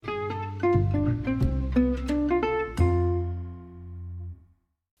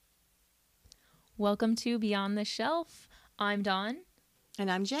Welcome to Beyond the Shelf. I'm Dawn. And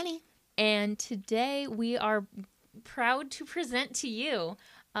I'm Jenny. And today we are proud to present to you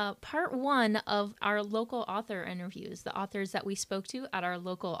part one of our local author interviews, the authors that we spoke to at our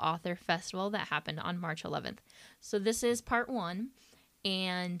local author festival that happened on March 11th. So this is part one.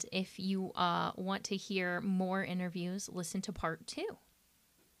 And if you want to hear more interviews, listen to part two.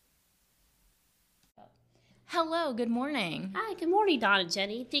 Hello, good morning. Hi, good morning, Dawn and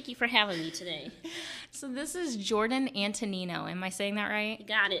Jenny. Thank you for having me today. So this is Jordan Antonino. Am I saying that right? You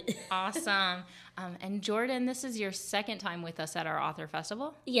got it. Awesome. And Jordan, this is your second time with us at our author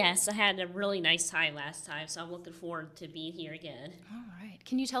festival? Yes, I had a really nice time last time, so I'm looking forward to being here again. All right.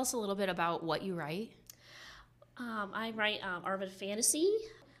 Can you tell us a little bit about what you write? I write urban fantasy.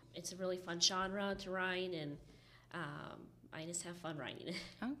 It's a really fun genre to write, and I just have fun writing it.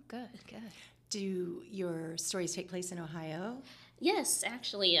 Oh, good, good. Do your stories take place in Ohio? Yes,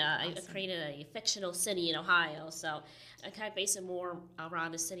 actually, Awesome. I created a fictional city in Ohio, so I kind of base it more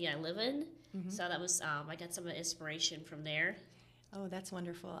around the city I live in. Mm-hmm. So that was, I got some inspiration from there. Oh, that's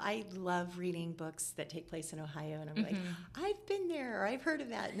wonderful. I love reading books that take place in Ohio, and I'm like, Mm-hmm. I've been there, or I've heard of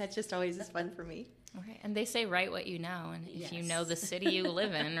that, and that just always is fun for me. Okay. And they say write what you know, and if you Yes. know the city you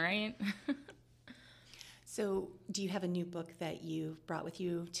live in, right? So, do you have a new book that you brought with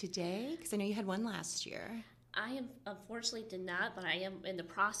you today? Because I know you had one last year. I am unfortunately did not, but I am in the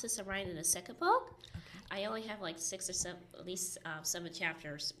process of writing a second book. I only have like 6 or 7, at least 7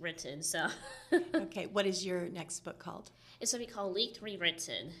 chapters written, so Okay, what is your next book called? it's gonna be called Leaked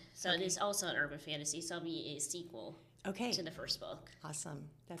Rewritten. So Okay. it is also an urban fantasy, so it'll be a sequel Okay, to the first book. awesome.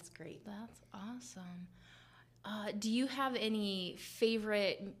 That's great. That's awesome. Do you have any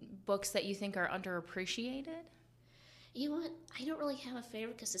favorite books that you think are underappreciated? You know what? I don't really have a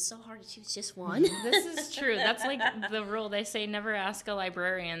favorite because it's so hard to choose just one. This is true. That's like the rule. They say never ask a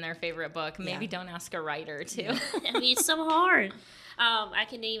librarian their favorite book. Maybe Yeah. don't ask a writer, too. I mean, it's so hard. I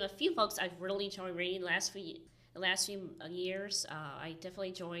can name a few books I've really enjoyed reading the last few years. I definitely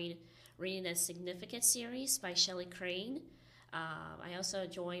enjoyed reading the Significant series by Shelley Crane. I also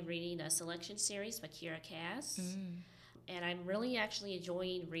enjoy reading a Selection series by Kira Cass. And I'm really actually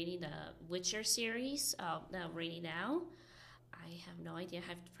enjoying reading the Witcher series that I'm reading now. I have no idea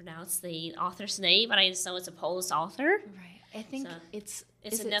how to pronounce the author's name, but I just know it's a Polish author. Right. I think So, it's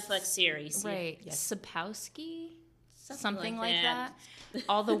It's is a it Netflix series. Right. Yes. Sapkowski? Something like like that.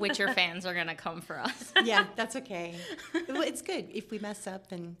 All the Witcher fans are going to come for us. Yeah, that's okay. Well, it's good. If we mess up,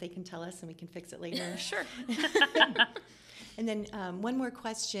 then they can tell us and we can fix it later. Sure. And then one more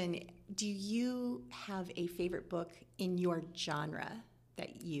question. Do you have a favorite book in your genre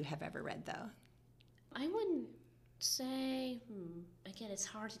that you have ever read, though? I wouldn't say, again, it's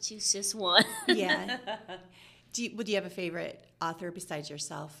hard to choose just one. Yeah. Do you have a favorite author besides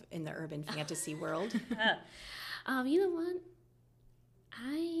yourself in the urban fantasy world? You know what?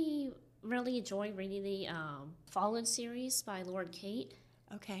 I really enjoy reading the Fallen series by Lord Kate.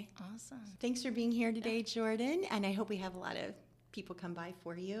 Okay. Awesome. Thanks for being here today, Jordan. And I hope we have a lot of people come by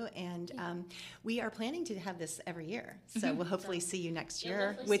for you. And we are planning to have this every year. So we'll hopefully see you next You'll year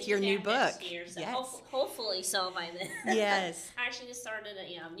hopefully with see your me new back book. next year, so Yes. hopefully so by then. Yes. I actually just started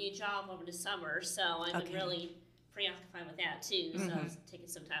a new job over the summer, so I've been Okay. really preoccupied with that too. So I was taking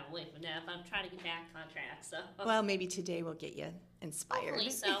some time away from that, but I'm trying to get back on track. So Well, maybe today we'll get you inspired. hopefully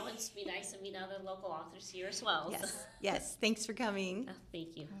so. It's be nice to meet other local authors here as well. So. Yes. Yes. Thanks for coming. Oh,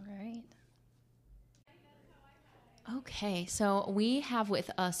 thank you. All right. Okay, so we have with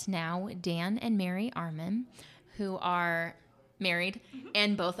us now Dan and Mary Arman, who are married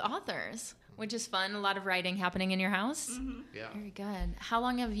and both authors, which is fun. A lot of writing happening in your house. Yeah. Very good. How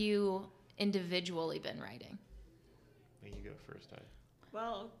long have you individually been writing? When you go first,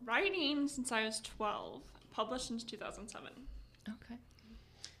 Well, writing since I was 12, published since 2007. Okay.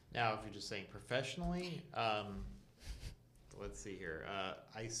 Now, if you're just saying professionally, let's see here.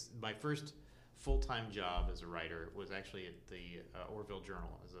 My first full-time job as a writer was actually at the Orville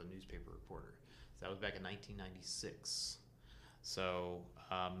Journal as a newspaper reporter. So that was back in 1996. So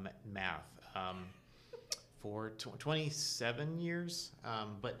math. For 27 years.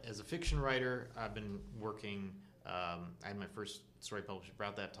 But as a fiction writer, I've been working. I had my first story published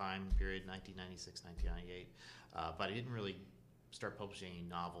about that time period, 1996, 1998. But I didn't really start publishing any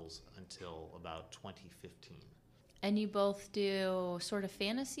novels until about 2015. And you both do sort of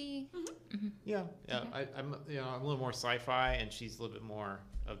fantasy? Yeah. Okay. I'm a little more sci-fi, and she's a little bit more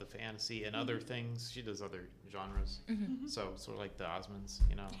of the fantasy and other things. She does other genres. So sort of like the Osmonds,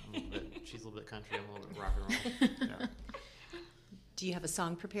 I'm a little bit, she's a little bit country, I'm a little bit rock and roll. Yeah. Do you have a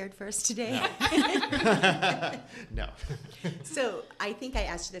song prepared for us today? No. So I think I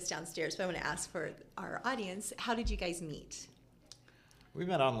asked you this downstairs, but I want to ask for our audience. How did you guys meet? We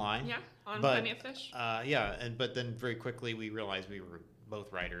met online. Yeah, on but, Plenty of Fish. But then very quickly we realized we were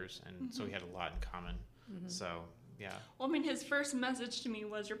both writers, and so we had a lot in common. So, yeah. Well, I mean, his first message to me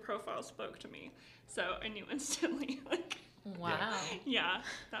was, your profile spoke to me. So I knew instantly, like, Wow. yeah,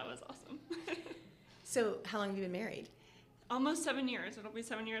 that was awesome. So how long have you been married? Almost 7 years. It'll be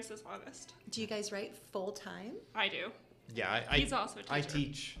 7 years this August. Do you guys write full time? I do. Yeah, He's also a teacher. I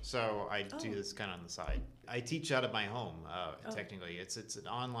teach, so I do Oh. this kind of on the side. I teach out of my home, technically. It's an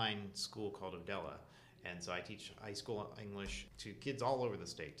online school called Odella, and so I teach high school English to kids all over the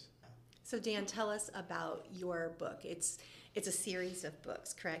state. So Dan, tell us about your book. It's a series of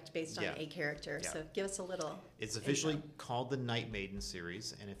books, correct? Based on Yeah. a character. Yeah. So give us a little. It's officially info. called the Night Maiden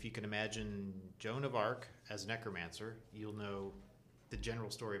series, and if you can imagine Joan of Arc as necromancer, you'll know the general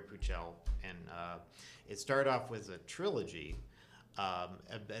story of Puchel. And it started off with a trilogy,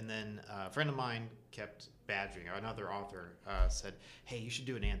 and then a friend of mine kept badgering, or another author said, "Hey, you should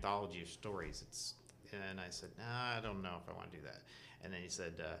do an anthology of stories." And I said, "Nah, I don't know if I want to do that." And then he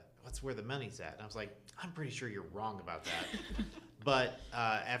said, "That's where the money's at." And I was like, "I'm pretty sure you're wrong about that." But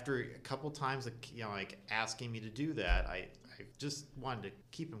after a couple times, asking me to do that, I just wanted to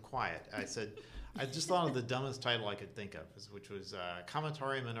keep him quiet. I said, I just thought of the dumbest title I could think of, which was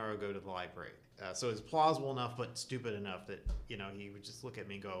Commentarium and Noro Go to the Library. So it's plausible enough, but stupid enough that, he would just look at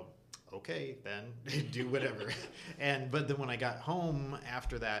me and go, "Okay, then do whatever." But then when I got home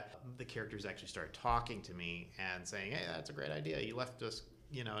after that, the characters actually started talking to me and saying, "Hey, that's a great idea. You left us,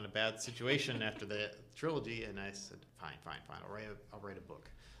 in a bad situation after the trilogy." And I said, fine. I'll write a book.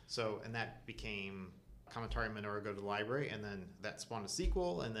 So, and that became Commentarium and Noro Go to the Library, and then that spawned a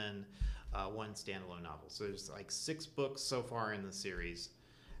sequel, and then one standalone novel. So there's like 6 books so far in the series.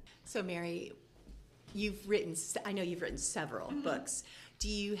 So Mary, I know you've written several books. Do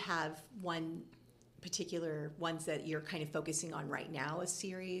you have one particular ones that you're kind of focusing on right now, a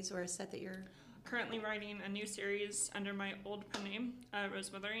series or a set that you're... Currently writing a new series under my old pen name,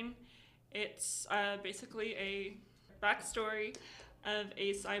 Rose Withering. It's basically a backstory of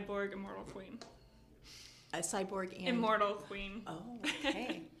a cyborg immortal queen. A cyborg and... Immortal queen. Oh, okay. It'll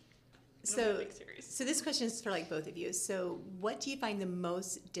be a So, big series. so this question is for like both of you. So what do you find the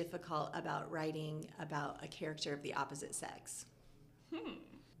most difficult about writing about a character of the opposite sex?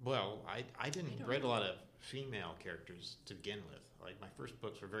 Well, I didn't write a lot of female characters to begin with. Like, my first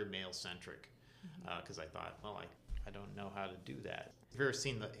books were very male-centric because I thought, well, I don't know how to do that. Have you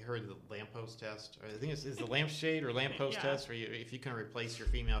ever heard the lamppost test? I think it's the lampshade or lamppost Yeah. test, where if you can replace your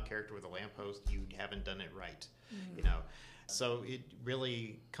female character with a lamppost, you haven't done it right, So it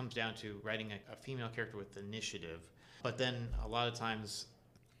really comes down to writing a female character with initiative. But then a lot of times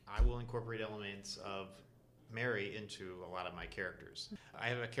I will incorporate elements of Mary into a lot of my characters. I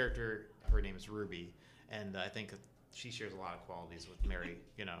have a character, her name is Ruby, and I think she shares a lot of qualities with Mary,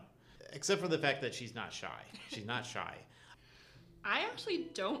 except for the fact that she's not shy. She's not shy. I actually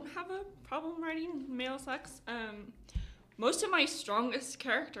don't have a problem writing male sex. Most of my strongest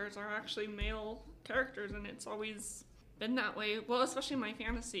characters are actually male characters, and it's always been that way. Well, especially my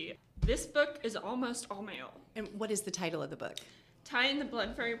fantasy. This book is almost all male. And what is the title of the book? Ty and the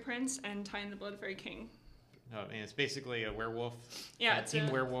Blood Fairy Prince and Ty and the Blood Fairy King. No, I mean, it's basically a werewolf, Yeah, a it's team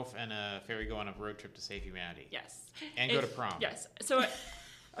a- werewolf, and a fairy go on a road trip to save humanity. Yes. And go to prom. Yes. So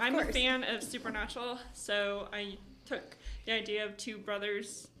I'm a course. fan of Supernatural, so I took the idea of 2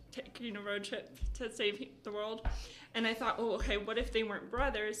 brothers taking a road trip to save the world. And I thought, oh, okay, what if they weren't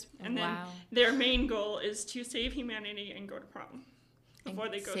brothers? And then Wow. their main goal is to save humanity and go to prom before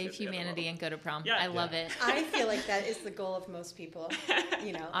they go Save to the other humanity world. and go to prom. Yeah. I love it. I feel like that is the goal of most people,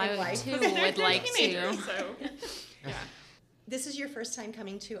 in I life. too They're would like teenagers, to. So, yeah. This is your first time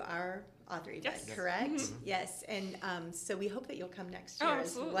coming to our author event, Yes. correct? Yes, and so we hope that you'll come next Oh, year as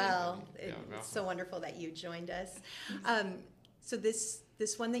absolutely. well. Yeah, It's welcome. so wonderful that you joined us. So this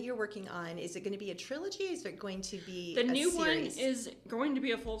one that you're working on, is it going to be a trilogy? Is it going to be The a new series? one is going to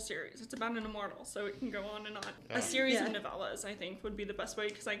be a full series. It's about an immortal, so it can go on and on. Yeah. A series Yeah. of novellas, I think, would be the best way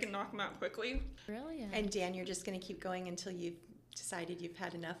because I can knock them out quickly. Brilliant. And Dan, you're just going to keep going until you've decided you've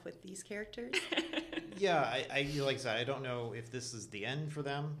had enough with these characters? Yeah, I like I said, I don't know if this is the end for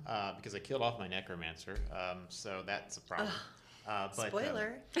them because I killed off my necromancer, so that's a problem. But,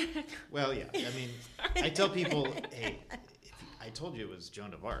 Spoiler. well, yeah, I mean, I tell people, hey, I told you it was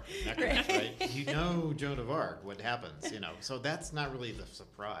Joan of Arc, Necromant, right? You know Joan of Arc, what happens, so that's not really the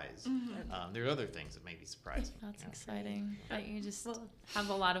surprise. There are other things that may be surprising. That's you know. exciting. But you just Well- have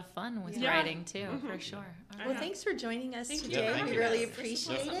a lot of fun with Yeah. writing too, for sure. All Well, right. thanks for joining us Thank you. today. Yeah, thank we you. really This is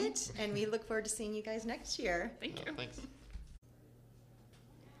appreciate awesome. it, and we look forward to seeing you guys next year. Thank you. Well, thanks.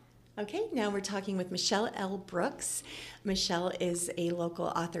 Okay, now we're talking with Michelle L. Brooks. Michelle is a local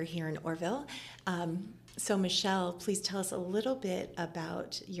author here in Orville. So, Michelle, please tell us a little bit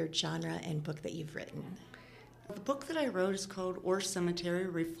about your genre and book that you've written. The book that I wrote is called Ore Cemetery,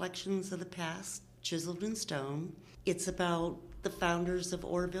 Reflections of the Past, Chiseled in Stone. It's about the founders of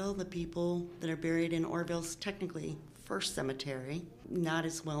Orville, the people that are buried in Orville's technically first cemetery, not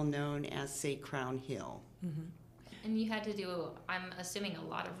as well known as, say, Crown Hill. And you had to do, I'm assuming, a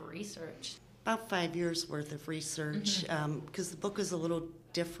lot of research. About 5 years worth of research, because the book is a little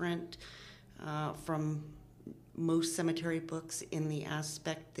different from most cemetery books in the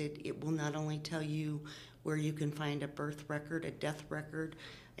aspect that it will not only tell you where you can find a birth record, a death record,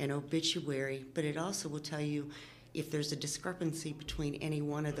 an obituary, but it also will tell you if there's a discrepancy between any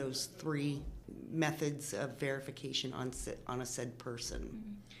one of those three methods of verification on a said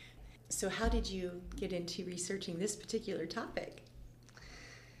person. So, how did you get into researching this particular topic?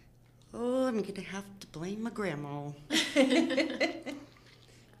 Oh, I'm going to have to blame my grandma.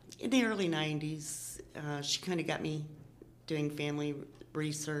 In the early 90s, she kind of got me doing family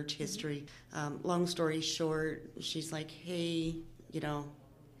research, history. Long story short, she's like, hey,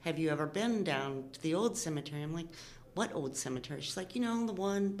 have you ever been down to the old cemetery? I'm like, what old cemetery? She's like, the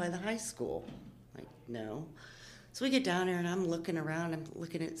one by the high school. I'm like, no. So we get down there, and I'm looking around. I'm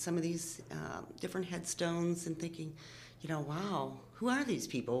looking at some of these different headstones and thinking, wow, who are these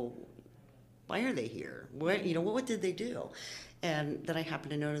people? Why are they here? What did they do? And then I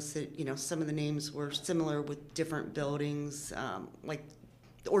happened to notice that, some of the names were similar with different buildings, like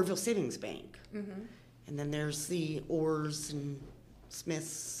the Orville Savings Bank. And then there's the Orrs and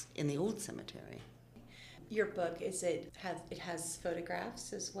Smiths in the old cemetery. Your book, it has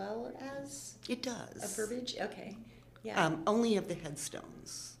photographs as well as It a does. verbiage? Okay. Yeah. Only of the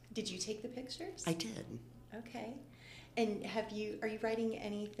headstones. Did you take the pictures? I did. Okay. And are you writing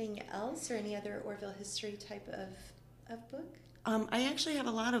anything else or any other Orville history type of book? I actually have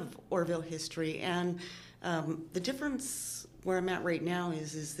a lot of Orville history, and the difference where I'm at right now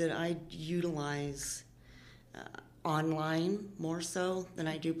is that I utilize online more so than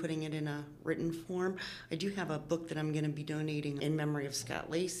I do putting it in a written form. I do have a book that I'm going to be donating in memory of Scott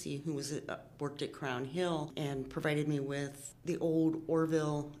Lacey, who worked at Crown Hill and provided me with the old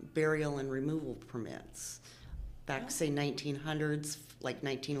Orville burial and removal permits back, say, 1900s, like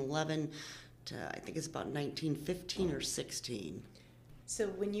 1911 to I think it's about 1915 or 16. So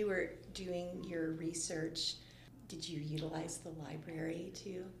when you were doing your research, did you utilize the library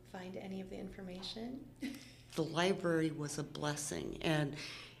to find any of the information? The library was a blessing, and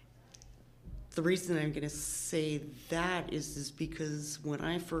the reason I'm going to say that is because when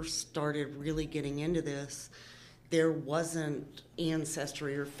I first started really getting into this, there wasn't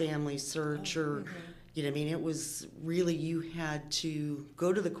Ancestry or Family Search or it was really, you had to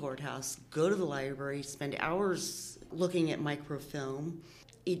go to the courthouse, go to the library, spend hours looking at microfilm.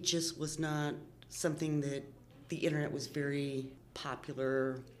 It just was not something that the internet was very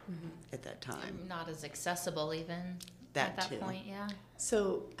popular at that time. Not as accessible even That at that too. point, yeah.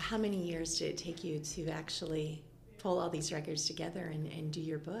 So how many years did it take you to actually pull all these records together and do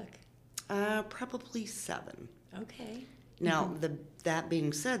your book? Probably 7. Okay. Now, that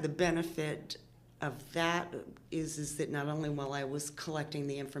being said, the benefit of that is that not only while I was collecting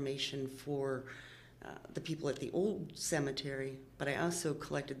the information for the people at the old cemetery, but I also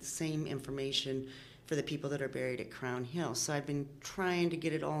collected the same information for the people that are buried at Crown Hill. So I've been trying to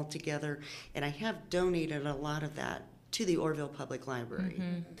get it all together, and I have donated a lot of that to the Orville Public Library.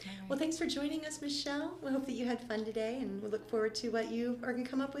 Well, thanks for joining us, Michelle. We hope that you had fun today, and we look forward to what you are going to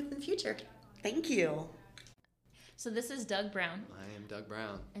come up with in the future. Thank you. So this is Doug Brown. I am Doug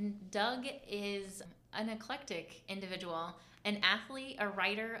Brown. And Doug is an eclectic individual, an athlete, a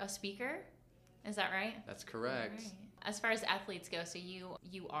writer, a speaker. Is that right? That's correct. All right. As far as athletes go, so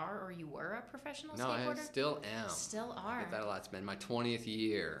you are or you were a professional No, I skateboarder? still am. Still I are. get that a lot. It's been my 20th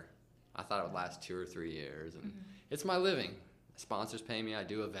year. I thought it would last 2 or 3 years, and it's my living. Sponsors pay me. I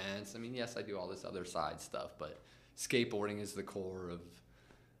do events. I mean, yes, I do all this other side stuff, but skateboarding is the core of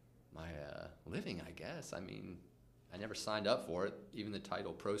my living, I guess. I mean, I never signed up for it. Even the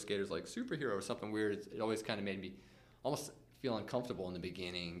title pro skater's like superhero or something weird. It always kind of made me almost feel uncomfortable in the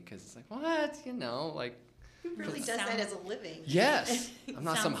beginning because it's like, what? Who really does that as a living? Yes. I'm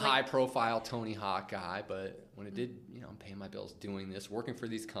not some Sounds like- high-profile Tony Hawk guy, but when it did, I'm paying my bills doing this, working for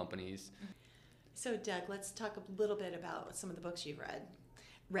these companies. So, Doug, let's talk a little bit about some of the books you've read.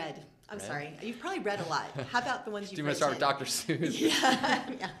 I'm Read? sorry. You've probably read a lot. How about the ones Do you've you want written? to start with Dr. Seuss?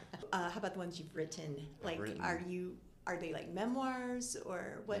 Yeah. How about the ones you've written? Like, written. are they like memoirs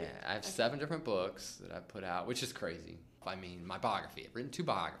or what? Yeah, I have 7 different books that I've put out, which is crazy. I mean, my biography. I've written 2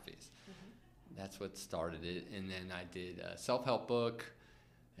 biographies. That's what started it. And then I did a self-help book,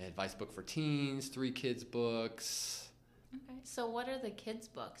 an advice book for teens, 3 kids books. Okay. So what are the kids'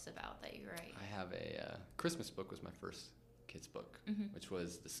 books about that you write? I have a Christmas book was my first kids book, which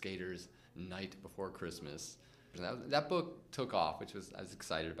was The Skater's Night Before Christmas. And that book took off, which I was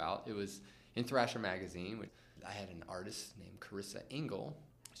excited about. It was in Thrasher magazine. I had an artist named Carissa Engel.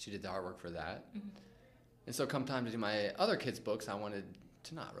 She did the artwork for that. And so come time to do my other kids' books, I wanted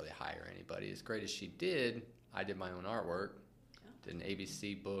to not really hire anybody. As great as she did, I did my own artwork. Did an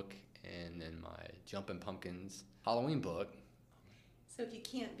ABC book and then my Jumpin' Pumpkins Halloween book. So if you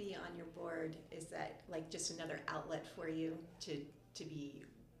can't be on your board, is that like just another outlet for you to be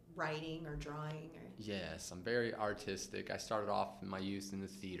writing or drawing? Or? Yes, I'm very artistic. I started off in my youth in the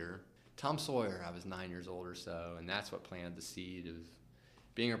theater. Tom Sawyer, I was 9 years old or so, and that's what planted the seed of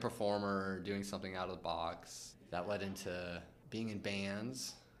being a performer, doing something out of the box. That led into being in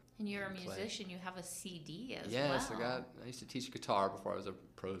bands. And you're a play. musician. You have a CD as Yes, well. I used to teach guitar before I was a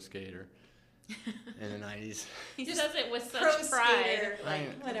pro skater in the 90s. He says it with such Pro pride. skater, like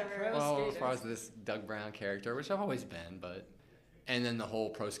Right. whatever. Well, as far as this Doug Brown character, which I've always been, and then the whole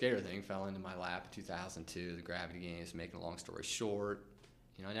pro skater thing fell into my lap in 2002, the Gravity Games. Making a long story short,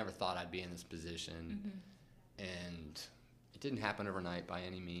 I never thought I'd be in this position, and it didn't happen overnight by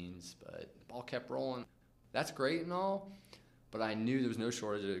any means, but the ball kept rolling. That's great and all, but I knew there was no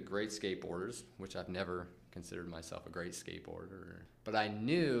shortage of great skateboarders, which I've never considered myself a great skateboarder. But I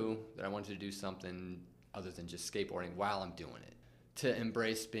knew that I wanted to do something other than just skateboarding while I'm doing it. To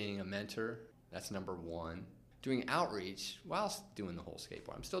embrace being a mentor, that's number 1. Doing outreach whilst doing the whole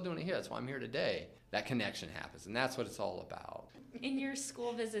skateboard. I'm still doing it here. That's why I'm here today. That connection happens, and that's what it's all about. In your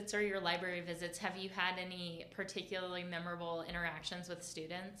school visits or your library visits, have you had any particularly memorable interactions with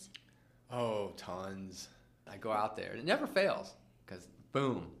students? Oh, tons. I go out there, and it never fails, because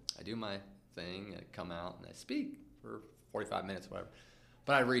boom, I do my thing, I come out, and I speak for 45 minutes, whatever.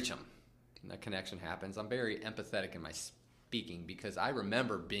 But I reach them, and that connection happens. I'm very empathetic in my speaking, because I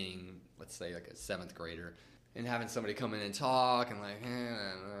remember being, let's say, like a 7th grader, and having somebody come in and talk, and like,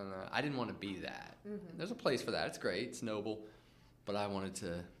 I didn't want to be that. There's a place for that. It's great. It's noble. But I wanted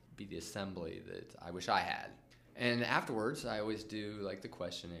to be the assembly that I wish I had. And afterwards, I always do like the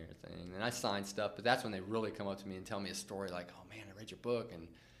questionnaire thing, and I sign stuff, but that's when they really come up to me and tell me a story like, oh man, I read your book, and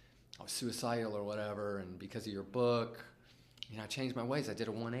I was suicidal or whatever, and because of your book, I changed my ways. I did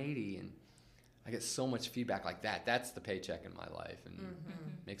a 180, and I get so much feedback like that. That's the paycheck in my life, and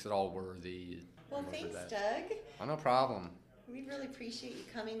makes it all worthy. Well, Remember thanks, that. Doug. Oh, no problem. We really appreciate you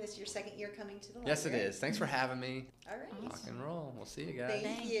coming. This is your 2nd year coming to the library. Yes, it is. Thanks for having me. All right. Rock and roll. We'll see you guys.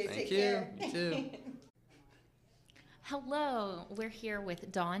 Thank you. Thank Take you. care. You too. Hello, we're here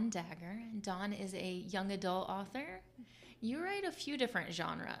with Dawn Dagger. Dawn is a young adult author. You write a few different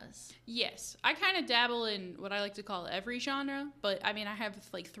genres. Yes, I kind of dabble in what I like to call every genre, but I have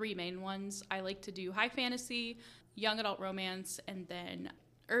like 3 main ones. I like to do high fantasy, young adult romance, and then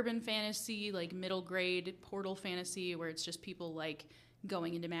urban fantasy, like middle grade portal fantasy, where it's just people like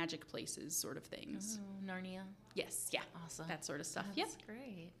going into magic places sort of things. Oh, Narnia. Yes, yeah, Awesome. that sort of stuff. That's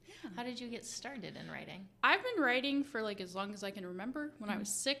great. How did you get started in writing? I've been writing for like as long as I can remember. When I was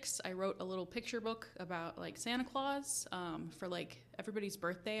 6, I wrote a little picture book about like Santa Claus for like everybody's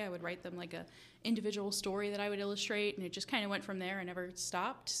birthday. I would write them like a individual story that I would illustrate, and it just kind of went from there. I never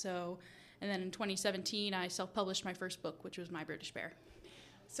stopped. So, and then in 2017, I self-published my first book, which was My British Bear.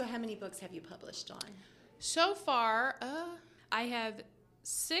 So how many books have you published on? So far, I have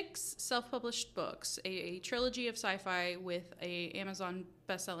 6 self-published books, a trilogy of sci-fi with a Amazon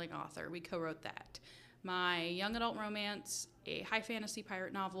best-selling author. We co-wrote that. My young adult romance, a high fantasy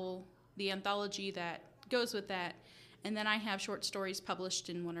pirate novel, the anthology that goes with that, and then I have short stories published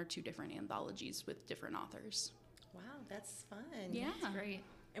in 1 or 2 different anthologies with different authors. Wow, that's fun. Yeah. That's great.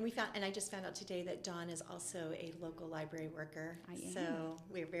 And I just found out today that Dawn is also a local library worker. I am. So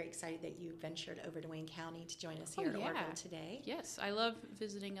we're very excited that you ventured over to Wayne County to join us here at yeah. Orville today. Yes, I love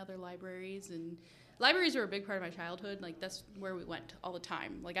visiting other libraries, and libraries are a big part of my childhood. Like, that's where we went all the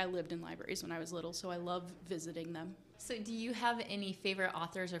time. Like, I lived in libraries when I was little, so I love visiting them. So do you have any favorite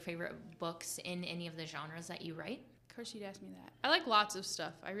authors or favorite books in any of the genres that you write? Of course, you'd ask me that. I like lots of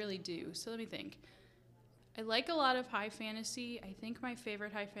stuff. I really do. So let me think. I like a lot of high fantasy. I think my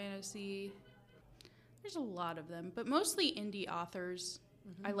favorite high fantasy There's a lot of them, but mostly indie authors.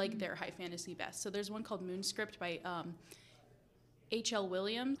 I like their high fantasy best. So there's one called Moonscript by H.L.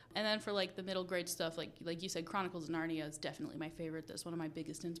 Williams. And then for like the middle grade stuff, like you said, Chronicles of Narnia is definitely my favorite. That's one of my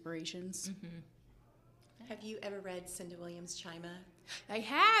biggest inspirations. Have you ever read Cinda Williams' Chima? I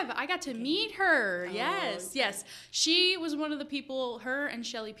have. I got to meet her. Oh, Yes, okay. yes. She was one of the people, her and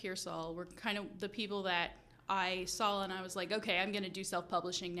Shelley Pearsall were kind of the people that I saw and I was like, okay, I'm going to do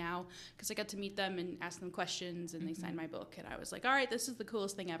self-publishing now, because I got to meet them and ask them questions and they signed my book. And I was like, all right, this is the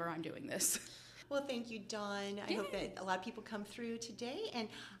coolest thing ever. I'm doing this. Well, thank you, Dawn. I hope that a lot of people come through today, and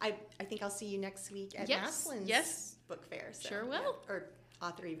I think I'll see you next week at Yes, Maslin's yes. book fair. So, Sure will. Or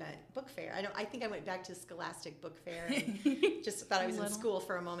author event, book fair. I think I went back to Scholastic Book Fair and just thought I was in Little school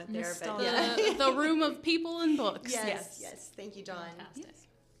for a moment there. But nostalgia. yeah. The room of people and books. Yes. Thank you, Dawn. Fantastic.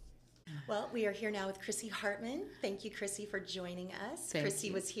 Well, we are here now with Chrissy Hartman. Thank you, Chrissy, for joining us. Thank Chrissy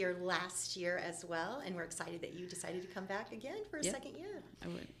you. was here last year as well, and we're excited that you decided to come back again for a Yep. second year.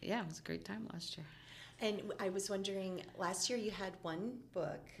 Yeah, it was a great time last year. And I was wondering, last year you had one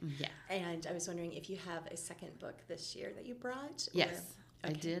book, Yeah. and I was wondering if you have a second book this year that you brought? or- Yes, I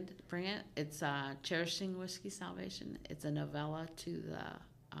Okay. did bring it. It's Cherishing Whiskey Salvation. It's a novella to the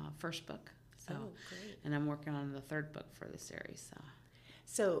first book. So, Oh, great. and I'm working on the third book for the series. So,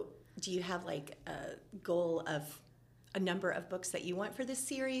 So, do you have like a goal of a number of books that you want for this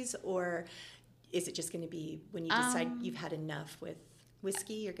series, or is it just going to be when you decide you've had enough with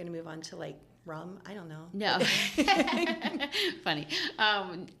whiskey, you're going to move on to like rum? I don't know. no, funny.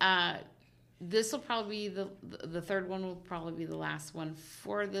 This will probably be the third one. Will probably be the last one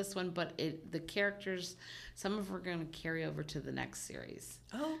for this one. But the characters, some of them are going to carry over to the next series.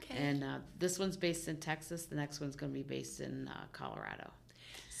 Oh, okay. And this one's based in Texas. The next one's going to be based in Colorado.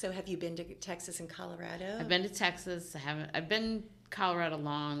 So, have you been to Texas and Colorado? I've been to Texas. I've been Colorado a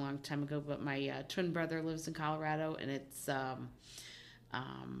long time ago, but my twin brother lives in Colorado, and it's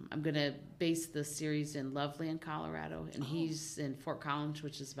I'm gonna base the series in Loveland, Colorado, and he's in Fort Collins,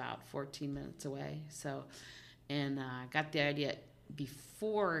 which is about 14 minutes away. So, and got the idea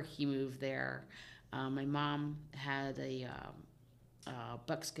before he moved there. My mom had a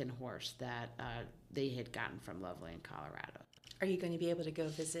buckskin horse that they had gotten from Loveland, Colorado. Are you going to be able to go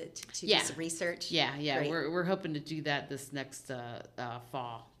visit to Yeah. do some research? Yeah, Great. we're hoping to do that this next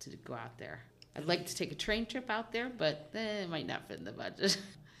fall to go out there. I'd like to take a train trip out there, but it might not fit in the budget.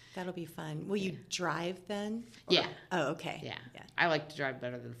 That'll be fun. Will you drive then? Or- Yeah. Oh, okay. Yeah, I like to drive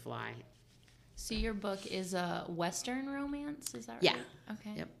better than fly. So your book is a Western romance, is that right? Yeah.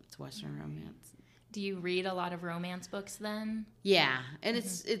 Okay. Yep, it's Western romance. Do you read a lot of romance books then? Yeah, and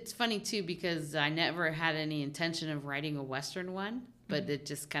it's funny too because I never had any intention of writing a Western one, but it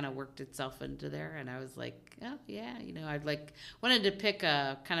just kind of worked itself into there, and I was like, oh yeah, I'd wanted to pick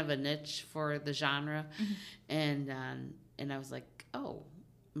a kind of a niche for the genre, and I was like, oh,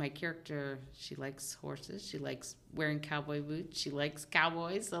 my character, she likes horses, she likes wearing cowboy boots, she likes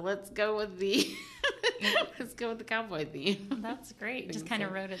cowboys, so let's go with the cowboy theme. That's great. Just kind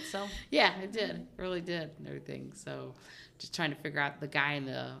of wrote itself. Yeah, it did. It really did and everything. So just trying to figure out the guy in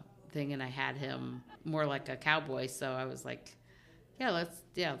the thing, and I had him more like a cowboy. So I was like,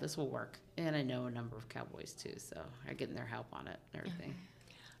 this will work. And I know a number of cowboys too, so I'm getting their help on it and everything.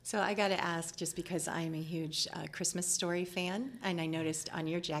 So I got to ask, just because I am a huge Christmas Story fan, and I noticed on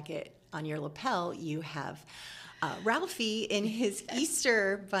your jacket, on your lapel, you have Ralphie in his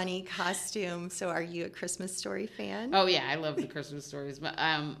Easter bunny costume. So are you a Christmas Story fan? Oh yeah, I love the Christmas stories. But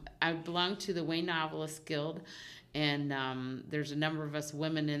I belong to the Wayne Novelists Guild, and there's a number of us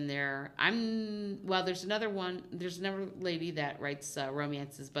women in there. There's another lady that writes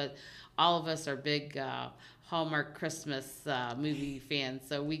romances, but all of us are big Hallmark Christmas movie fans.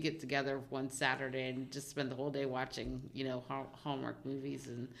 So we get together one Saturday and just spend the whole day watching, Hallmark movies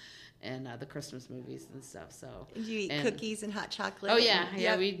and the Christmas movies and stuff. So Do you eat and- cookies and hot chocolate? Oh yeah,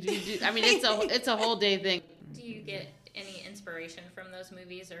 Yep. we do. I mean, it's a whole day thing. Do you get any inspiration from those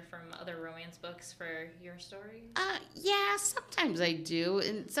movies or from other romance books for your story? Yeah, sometimes I do,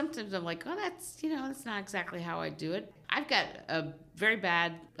 and sometimes I'm like, oh, that's not exactly how I do it. I've got a very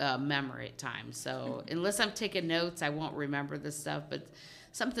bad memory at times, so unless I'm taking notes, I won't remember this stuff. But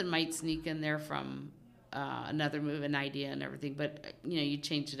something might sneak in there from another movie, an idea, and everything. But you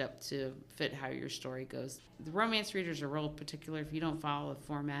change it up to fit how your story goes. The romance readers are real particular. If you don't follow the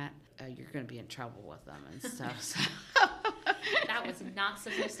format, you're going to be in trouble with them and stuff. So. That was not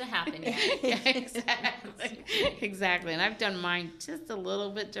supposed to happen yet. Yeah, exactly. And I've done mine just a little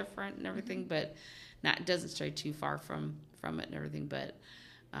bit different and everything, but it doesn't stray too far from it and everything. But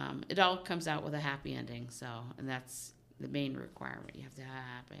it all comes out with a happy ending. So, and that's the main requirement. You have to have a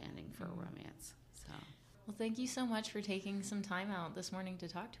happy ending for a romance. So. Well, thank you so much for taking some time out this morning to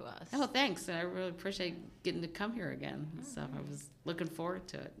talk to us. Oh, thanks. I really appreciate getting to come here again. So I was looking forward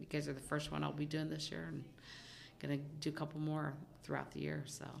to it. You guys are the first one I'll be doing this year, and gonna do a couple more throughout the year.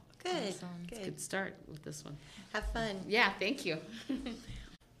 So Good. Awesome. it's a good start with this one. Have fun. Yeah, thank you.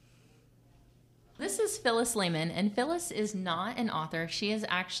 This is Phyllis Lehman, and Phyllis is not an author. She is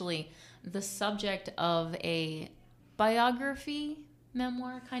actually the subject of a biography,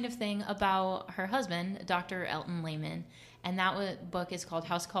 memoir kind of thing about her husband, Dr. Elton Lehman. And that book is called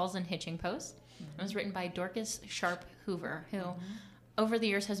House Calls and Hitching Posts. It was written by Dorcas Sharp Hoover, who over the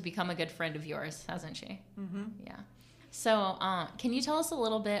years has become a good friend of yours, hasn't she? Mm-hmm. Yeah. So can you tell us a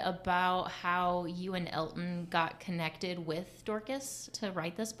little bit about how you and Elton got connected with Dorcas to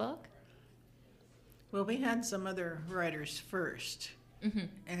write this book? Well, we had some other writers first,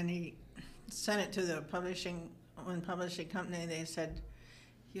 and he sent it to the publishing company. They said,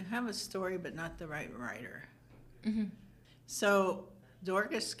 "You have a story, but not the right writer." So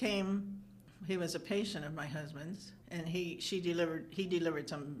Dorcas came. He was a patient of my husband's, and he delivered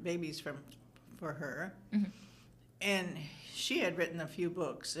some babies for her, and she had written a few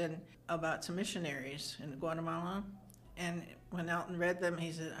books about some missionaries in Guatemala. And when Elton read them,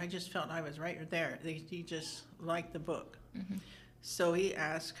 he said, "I just felt I was right there." He just liked the book. So he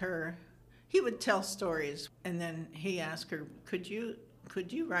asked her, he would tell stories, and then he asked her, could you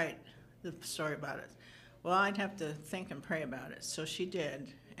write the story about it? Well, I'd have to think and pray about it. So she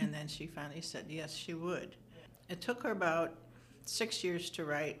did, and then she finally said yes, she would. It took her about 6 years to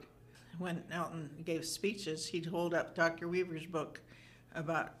write. When Elton gave speeches, he'd hold up Dr. Weaver's book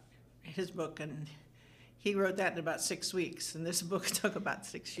about his book, and he wrote that in about 6 weeks, and this book took about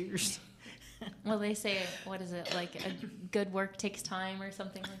 6 years. Well, they say, what is it, like a good work takes time or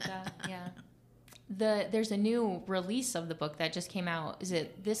something like that? Yeah. There's a new release of the book that just came out. Is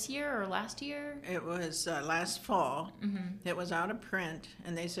it this year or last year? It was last fall. It was out of print,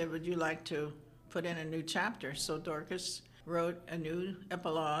 and they said, "Would you like to put in a new chapter?" So Dorcas wrote a new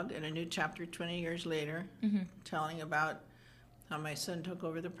epilogue and a new chapter 20 years later, telling about how my son took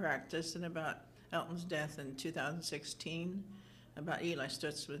over the practice and about Elton's death in 2016, about Eli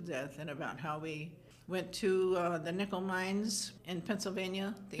Stutzman's death, and about how we went to the nickel mines in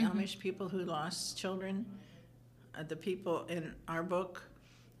Pennsylvania, the Amish people who lost children. The people in our book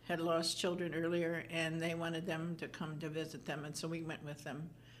had lost children earlier, and they wanted them to come to visit them, and so we went with them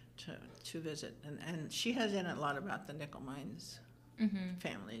to visit. And she has in it a lot about the nickel mines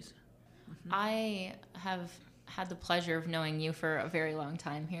families. I have had the pleasure of knowing you for a very long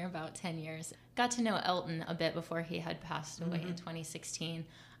time here, about 10 years. Got to know Elton a bit before he had passed away in 2016.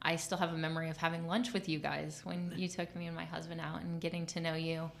 I still have a memory of having lunch with you guys when you took me and my husband out and getting to know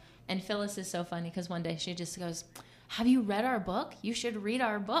you. And Phyllis is so funny because one day she just goes, "Have you read our book? You should read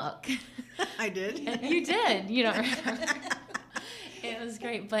our book." I did. And you did. You don't remember. It was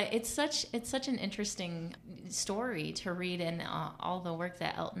great, but it's such an interesting story to read, and all the work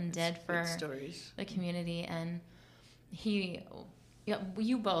that Elton did for the community. And he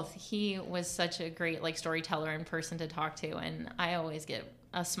was such a great storyteller and person to talk to, and I always get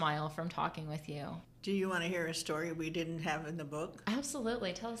a smile from talking with you. Do you want to hear a story we didn't have in the book?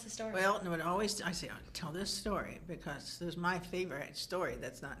 Absolutely. Tell us a story. Well, Elton would always, I say, tell this story because this is my favorite story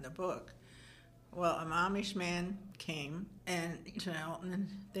that's not in the book. Well, an Amish man came and to Elton, and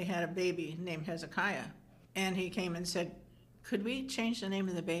they had a baby named Hezekiah. And he came and said, "Could we change the name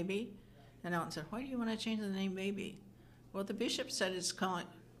of the baby?" And Elton said, "Why do you want to change the name baby?" Well, the bishop said it's calling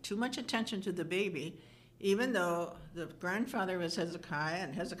too much attention to the baby, even though the grandfather was Hezekiah,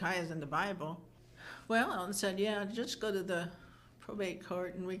 and Hezekiah is in the Bible. Well, Elton said, "Yeah, just go to the probate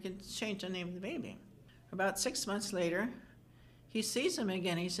court and we can change the name of the baby." About 6 months later, he sees him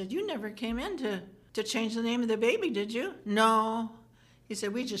again. He said, "You never came in to change the name of the baby, did you?" "No." He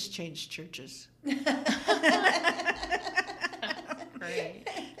said, "We just changed churches." Great.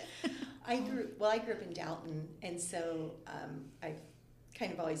 I grew up in Dalton, and so I've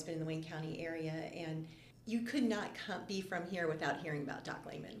kind of always been in the Wayne County area, and you could not be from here without hearing about Doc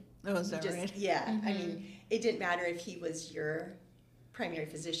Lehman. Oh, is that right? Yeah. I mean, it didn't matter if he was your primary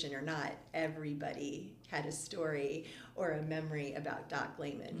physician or not. Everybody had a story or a memory about Doc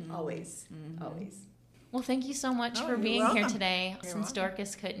Lehman. Always. Well, thank you so much for you're being here welcome. today, You're since welcome.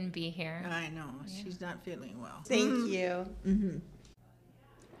 Dorcas couldn't be here. I know. She's not feeling well. Thank you.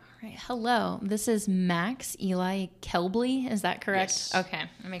 All right. Hello. This is Max Eli Kelbley. Is that correct? Yes. Okay.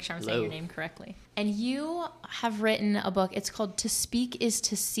 I'll make sure I'm saying Hello. your name correctly. And you have written a book. It's called To Speak is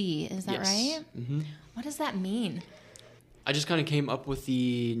to See. Is that right? Mm-hmm. What does that mean? I just kind of came up with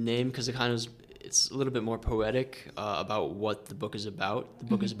the name because it's a little bit more poetic about what the book is about. The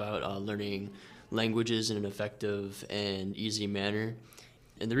book is about learning languages in an effective and easy manner.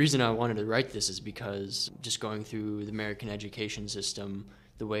 And the reason I wanted to write this is because just going through the American education system,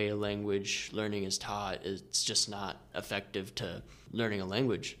 the way language learning is taught, it's just not effective to learning a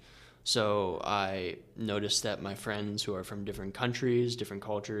language. So I noticed that my friends who are from different countries, different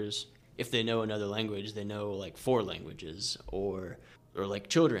cultures, if they know another language, they know like 4 languages, or like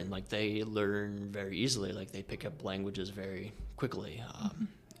children, like they learn very easily, like they pick up languages very quickly.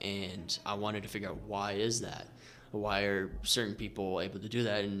 And I wanted to figure out, why is that? Why are certain people able to do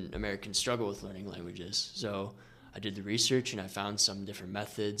that and Americans struggle with learning languages? So I did the research and I found some different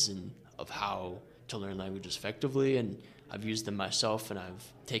methods of how to learn languages effectively, and I've used them myself, and I've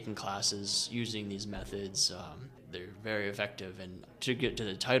taken classes using these methods. They're very effective. And to get to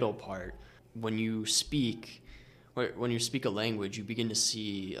the title part, when you speak a language, you begin to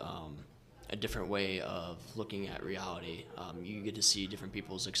see a different way of looking at reality. You get to see different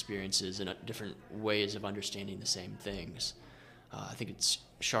people's experiences and different ways of understanding the same things. I think it's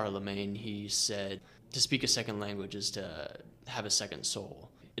Charlemagne, he said, to speak a second language is to have a second soul.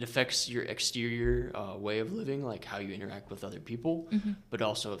 It affects your exterior way of living, like how you interact with other people, but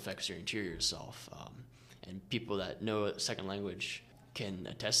also affects your interior self. And people that know a second language can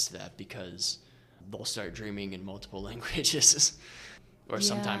attest to that, because they'll start dreaming in multiple languages, or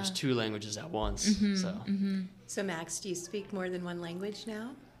sometimes 2 languages at once. So Max, do you speak more than one language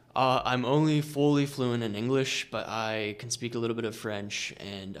now? I'm only fully fluent in English, but I can speak a little bit of French,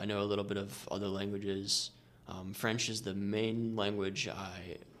 and I know a little bit of other languages. French is the main language.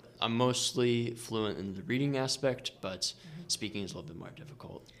 I'm mostly fluent in the reading aspect, but speaking is a little bit more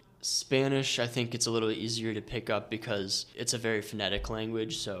difficult. Spanish, I think it's a little easier to pick up because it's a very phonetic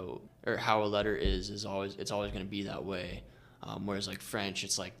language, or how a letter is always going to be that way. Whereas like French,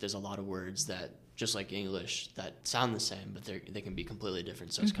 it's like there's a lot of words that, just like English, that sound the same, but they can be completely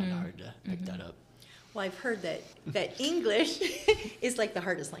different, so it's kind of hard to pick that up. Well, I've heard that English is like the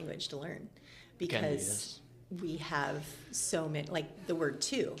hardest language to learn, because we have so many, like the word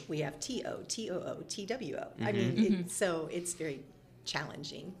to, we have T-O, T-O-O, T-W-O. I mean, it's very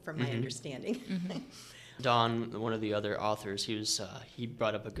challenging from my understanding. Don, one of the other authors, he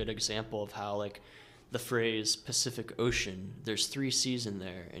brought up a good example of how, like, the phrase Pacific Ocean, there's 3 seas in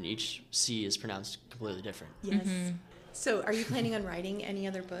there, and each sea is pronounced completely different. Yes. So are you planning on writing any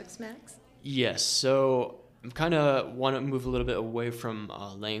other books, Max? Yes, so I'm kind of want to move a little bit away from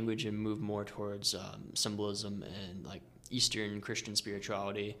language and move more towards symbolism and like Eastern Christian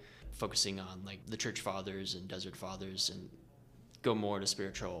spirituality, focusing on like the Church Fathers and Desert Fathers, and go more to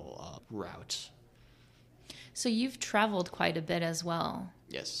spiritual route. So you've traveled quite a bit as well.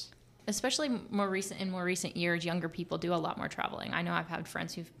 Yes. Especially in more recent years, younger people do a lot more traveling. I know I've had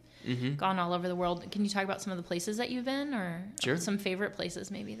friends who've gone all over the world. Can you talk about some of the places that you've been, or Sure. some favorite places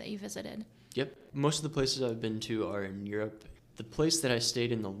maybe that you visited? Yep. Most of the places I've been to are in Europe. The place that I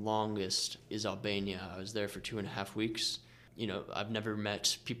stayed in the longest is Albania. I was there for 2.5 weeks. You know, I've never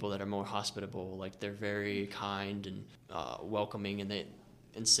met people that are more hospitable. Like, they're very kind and welcoming, and they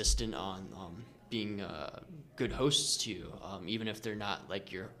insistent on being good hosts to you, even if they're not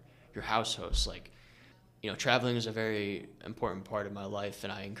like your house hosts. Like, you know, traveling is a very important part of my life,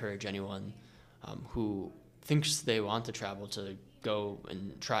 and I encourage anyone who thinks they want to travel to go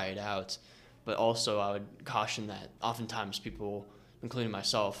and try it out. But also I would caution that oftentimes people, including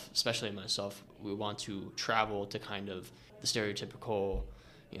myself, especially myself, we want to travel to kind of the stereotypical,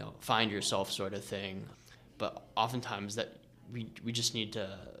 you know, find yourself sort of thing. But oftentimes that we just need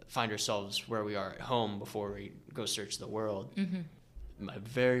to find ourselves where we are at home before we go search the world. My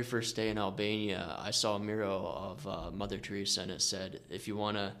very first day in Albania, I saw a mural of Mother Teresa, and it said, "If you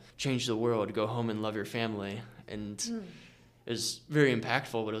want to change the world, go home and love your family." And it was very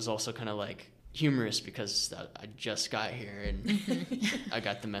impactful, but it was also kind of like humorous, because I just got here and I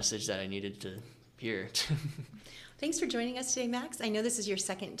got the message that I needed to hear. Thanks for joining us today, Max. I know this is your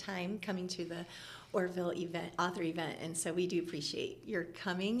second time coming to the Orville author event, and so we do appreciate your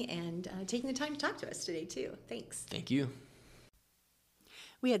coming and taking the time to talk to us today too. Thanks. Thank you.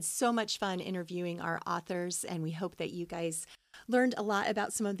 We had so much fun interviewing our authors, and we hope that you guys learned a lot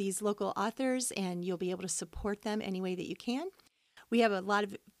about some of these local authors, and you'll be able to support them any way that you can. We have a lot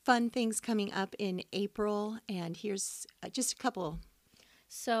of fun things coming up in April, and here's just a couple.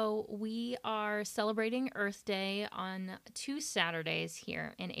 So we are celebrating Earth Day on 2 Saturdays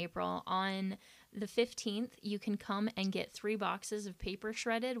here in April. On the 15th, you can come and get 3 boxes of paper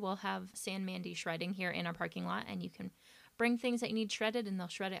shredded. We'll have San Mandy shredding here in our parking lot, and you can bring things that you need shredded, and they'll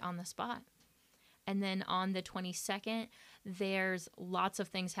shred it on the spot. And then on the 22nd, there's lots of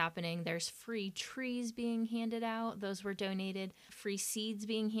things happening. There's free trees being handed out. Those were donated. Free seeds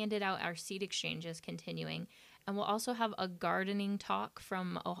being handed out. Our seed exchange is continuing. And we'll also have a gardening talk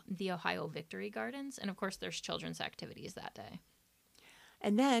from the Ohio Victory Gardens. And of course, there's children's activities that day.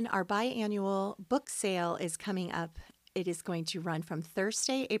 And then our biannual book sale is coming up. It is going to run from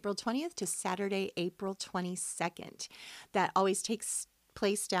Thursday, April 20th to Saturday, April 22nd. That always takes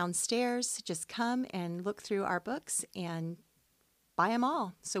place downstairs. Just come and look through our books and buy them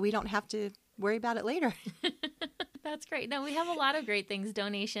all so we don't have to worry about it later. That's great. No, we have a lot of great things,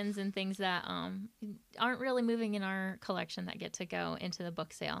 donations and things that aren't really moving in our collection that get to go into the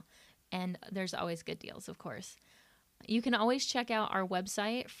book sale. And there's always good deals, of course. You can always check out our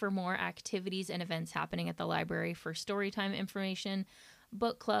website for more activities and events happening at the library for storytime information,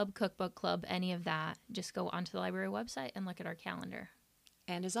 book club, cookbook club, any of that. Just go onto the library website and look at our calendar.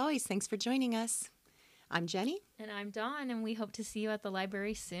 And as always, thanks for joining us. I'm Jenny. And I'm Dawn, and we hope to see you at the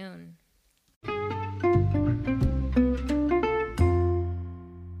library soon.